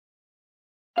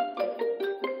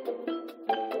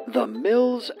The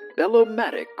Mills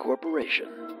Bellomatic Corporation.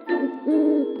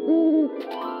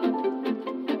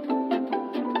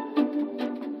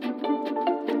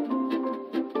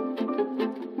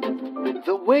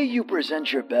 The way you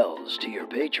present your bells to your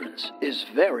patrons is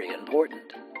very important.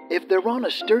 If they're on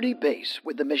a sturdy base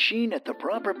with the machine at the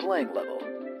proper playing level,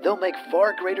 they'll make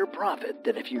far greater profit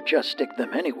than if you just stick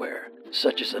them anywhere,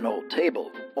 such as an old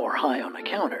table or high on a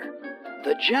counter.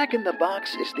 The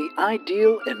Jack-in-the-Box is the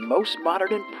ideal and most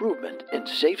modern improvement in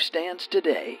safe stands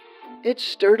today. It's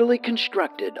sturdily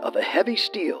constructed of a heavy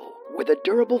steel with a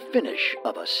durable finish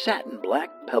of a satin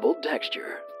black pebbled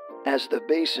texture. As the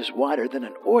base is wider than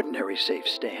an ordinary safe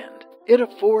stand, it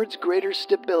affords greater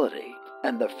stability,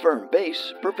 and the firm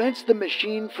base prevents the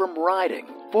machine from riding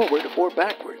forward or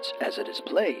backwards as it is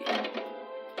played.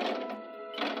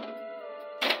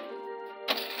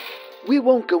 We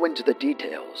won't go into the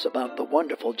details about the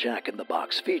wonderful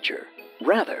Jack-in-the-Box feature.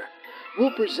 Rather,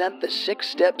 we'll present the 6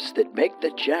 steps that make the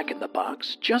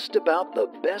Jack-in-the-Box just about the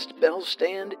best bell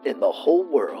stand in the whole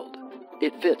world.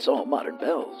 It fits all modern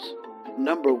bells.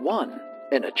 Number 1,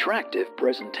 an attractive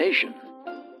presentation.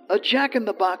 A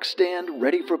Jack-in-the-Box stand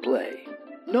ready for play.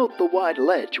 Note the wide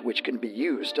ledge which can be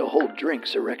used to hold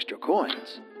drinks or extra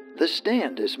coins. The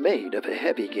stand is made of a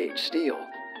heavy gauge steel.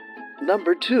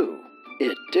 Number 2,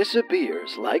 it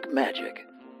disappears like magic.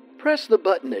 Press the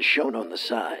button as shown on the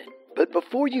side, but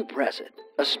before you press it,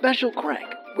 a special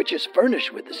crank, which is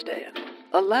furnished with the stand,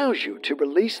 allows you to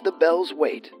release the bell's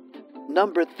weight.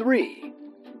 Number 3,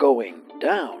 going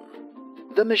down.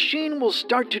 The machine will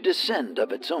start to descend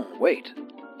of its own weight.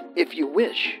 If you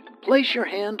wish, place your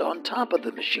hand on top of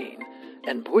the machine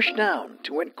and push down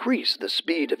to increase the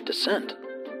speed of descent.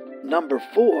 Number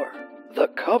 4, the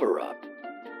cover-up.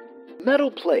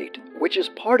 Metal plate, which is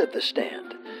part of the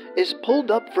stand, is pulled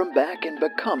up from back and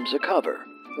becomes a cover.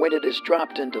 When it is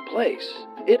dropped into place,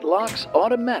 it locks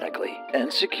automatically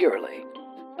and securely.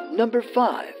 Number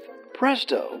 5,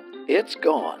 presto, it's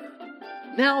gone.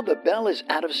 Now the bell is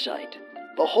out of sight,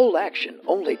 the whole action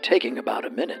only taking about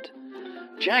a minute.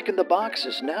 Jack-in-the-Box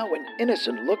is now an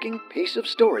innocent-looking piece of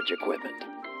storage equipment.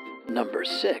 Number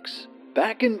 6,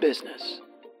 back in business.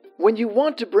 When you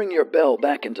want to bring your bell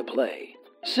back into play,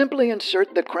 simply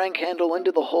insert the crank handle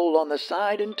into the hole on the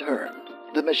side and turn.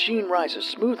 The machine rises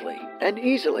smoothly and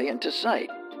easily into sight,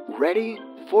 ready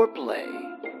for play.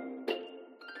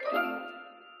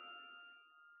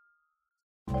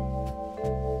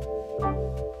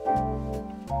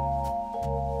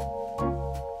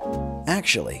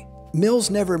 Actually, Mills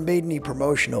never made any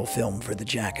promotional film for the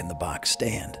Jack-in-the-Box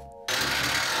stand.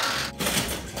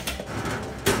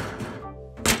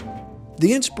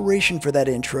 The inspiration for that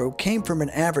intro came from an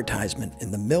advertisement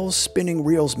in the Mills Spinning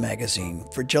Reels magazine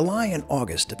for July and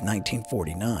August of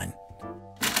 1949.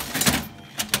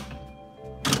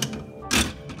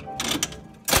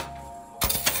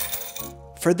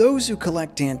 For those who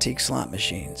collect antique slot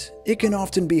machines, it can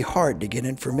often be hard to get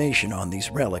information on these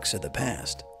relics of the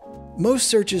past. Most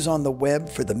searches on the web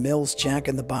for the Mills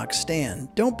Jack-in-the-Box stand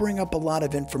don't bring up a lot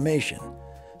of information,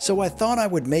 so I thought I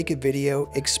would make a video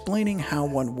explaining how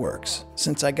one works,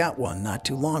 since I got one not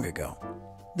too long ago.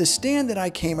 The stand that I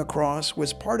came across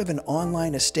was part of an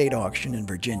online estate auction in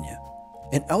Virginia.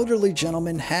 An elderly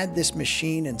gentleman had this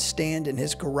machine and stand in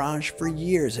his garage for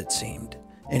years, it seemed,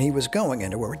 and he was going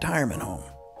into a retirement home.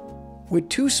 With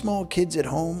 2 small kids at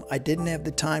home, I didn't have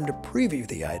the time to preview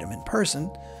the item in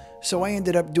person, so I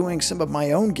ended up doing some of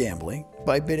my own gambling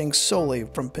by bidding solely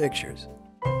from pictures.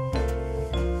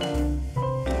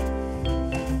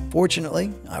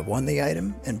 Fortunately, I won the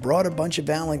item and brought a bunch of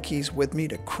Allen keys with me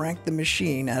to crank the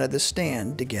machine out of the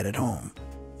stand to get it home.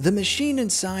 The machine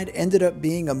inside ended up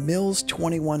being a Mills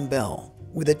 21 bell,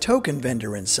 with a token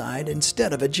vendor inside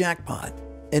instead of a jackpot,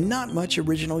 and not much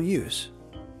original use.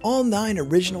 All 9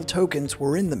 original tokens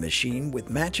were in the machine with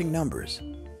matching numbers.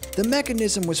 The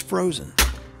mechanism was frozen,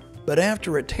 but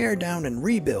after a teardown and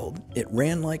rebuild, it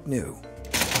ran like new.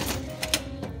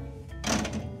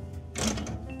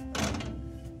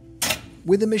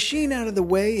 With the machine out of the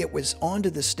way, it was onto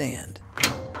the stand.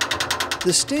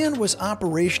 The stand was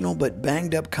operational but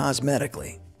banged up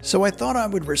cosmetically, so I thought I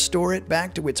would restore it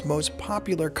back to its most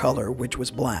popular color, which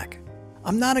was black.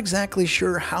 I'm not exactly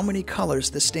sure how many colors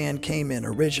the stand came in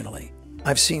originally.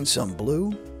 I've seen some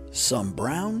blue, some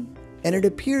brown, and it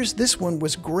appears this one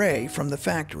was gray from the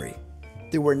factory.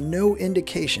 There were no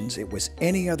indications it was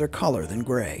any other color than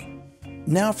gray.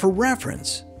 Now for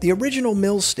reference, the original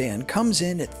Mills stand comes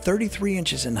in at 33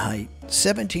 inches in height,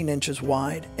 17 inches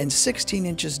wide, and 16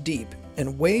 inches deep,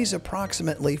 and weighs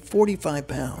approximately 45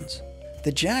 pounds.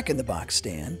 The Jack-in-the-Box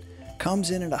stand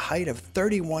comes in at a height of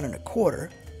 31 1/4,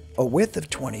 a width of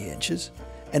 20 inches,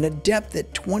 and a depth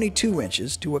at 22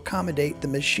 inches to accommodate the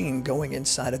machine going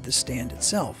inside of the stand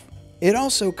itself. It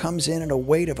also comes in at a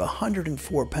weight of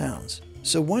 104 pounds,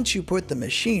 so once you put the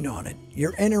machine on it,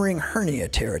 you're entering hernia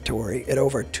territory at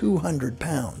over 200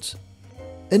 pounds.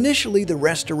 Initially, the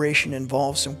restoration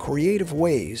involved some creative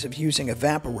ways of using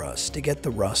Evaporust to get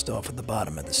the rust off of the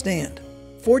bottom of the stand.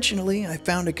 Fortunately, I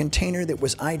found a container that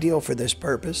was ideal for this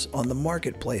purpose on the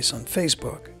marketplace on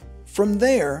Facebook. From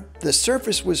there, the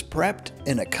surface was prepped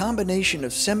and a combination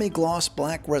of semi-gloss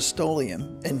black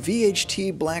Rust-Oleum and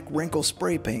VHT black wrinkle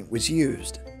spray paint was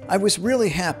used. I was really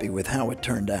happy with how it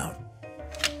turned out.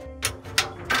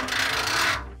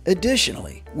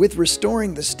 Additionally, with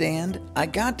restoring the stand, I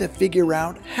got to figure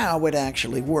out how it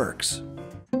actually works.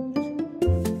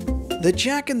 The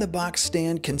Jack-in-the-Box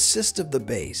stand consists of the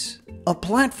base, a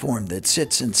platform that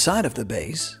sits inside of the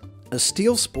base, a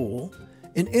steel spool,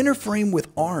 an inner frame with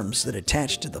arms that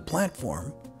attach to the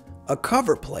platform, a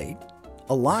cover plate,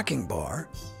 a locking bar,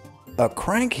 a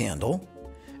crank handle,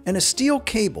 and a steel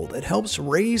cable that helps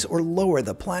raise or lower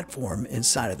the platform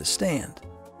inside of the stand.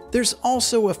 There's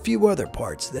also a few other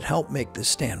parts that help make the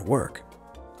stand work.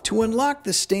 To unlock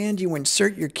the stand, you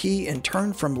insert your key and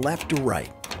turn from left to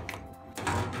right.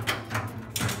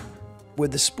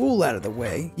 With the spool out of the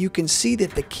way, you can see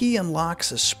that the key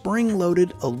unlocks a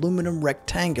spring-loaded aluminum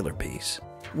rectangular piece,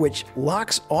 which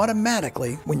locks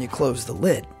automatically when you close the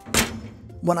lid.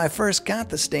 When I first got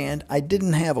the stand, I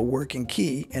didn't have a working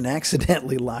key and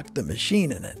accidentally locked the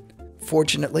machine in it.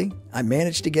 Fortunately, I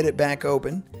managed to get it back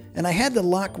open, and I had the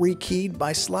lock rekeyed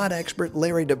by slot expert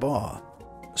Larry DeBaugh.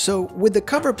 So with the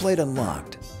cover plate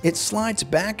unlocked, it slides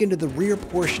back into the rear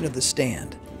portion of the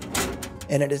stand,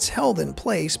 and it is held in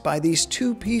place by these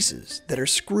two pieces that are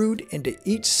screwed into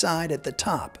each side at the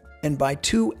top and by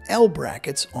two L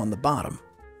brackets on the bottom.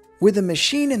 With the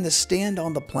machine and the stand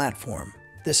on the platform,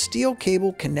 the steel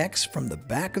cable connects from the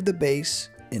back of the base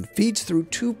and feeds through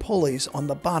two pulleys on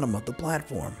the bottom of the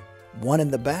platform, one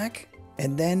in the back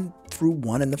and then through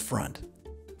one in the front.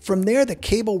 From there, the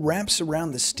cable wraps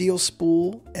around the steel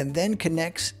spool and then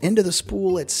connects into the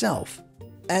spool itself.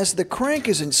 As the crank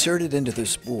is inserted into the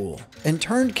spool and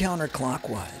turned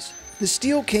counterclockwise, the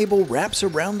steel cable wraps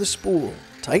around the spool,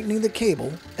 tightening the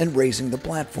cable and raising the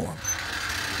platform.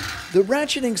 The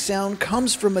ratcheting sound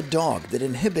comes from a dog that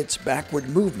inhibits backward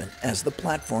movement as the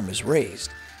platform is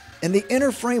raised, and the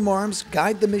inner frame arms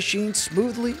guide the machine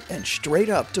smoothly and straight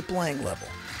up to playing level.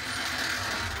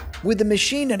 With the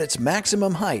machine at its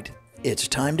maximum height, it's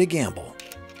time to gamble.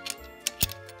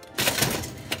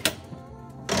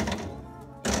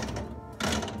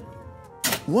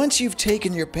 Once you've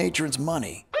taken your patron's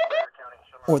money,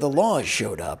 or the law has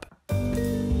showed up,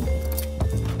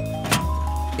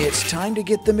 it's time to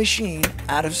get the machine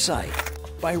out of sight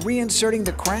by reinserting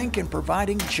the crank and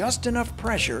providing just enough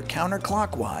pressure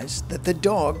counterclockwise that the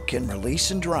dog can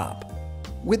release and drop.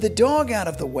 With the dog out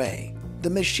of the way, the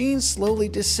machine slowly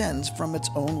descends from its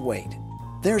own weight.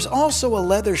 There's also a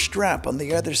leather strap on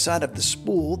the other side of the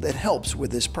spool that helps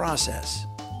with this process.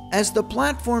 As the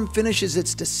platform finishes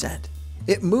its descent,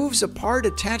 it moves a part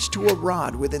attached to a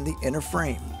rod within the inner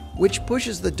frame, which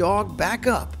pushes the dog back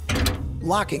up,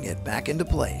 locking it back into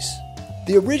place.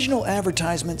 The original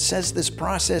advertisement says this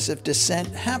process of descent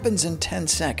happens in 10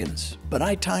 seconds, but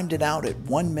I timed it out at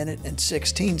 1 minute and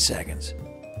 16 seconds.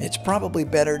 It's probably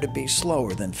better to be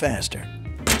slower than faster.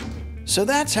 So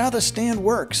that's how the stand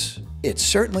works. It's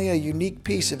certainly a unique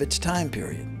piece of its time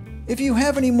period. If you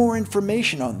have any more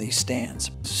information on these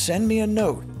stands, send me a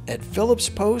note at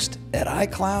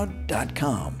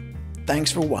phillipspost@icloud.com.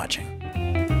 Thanks for watching.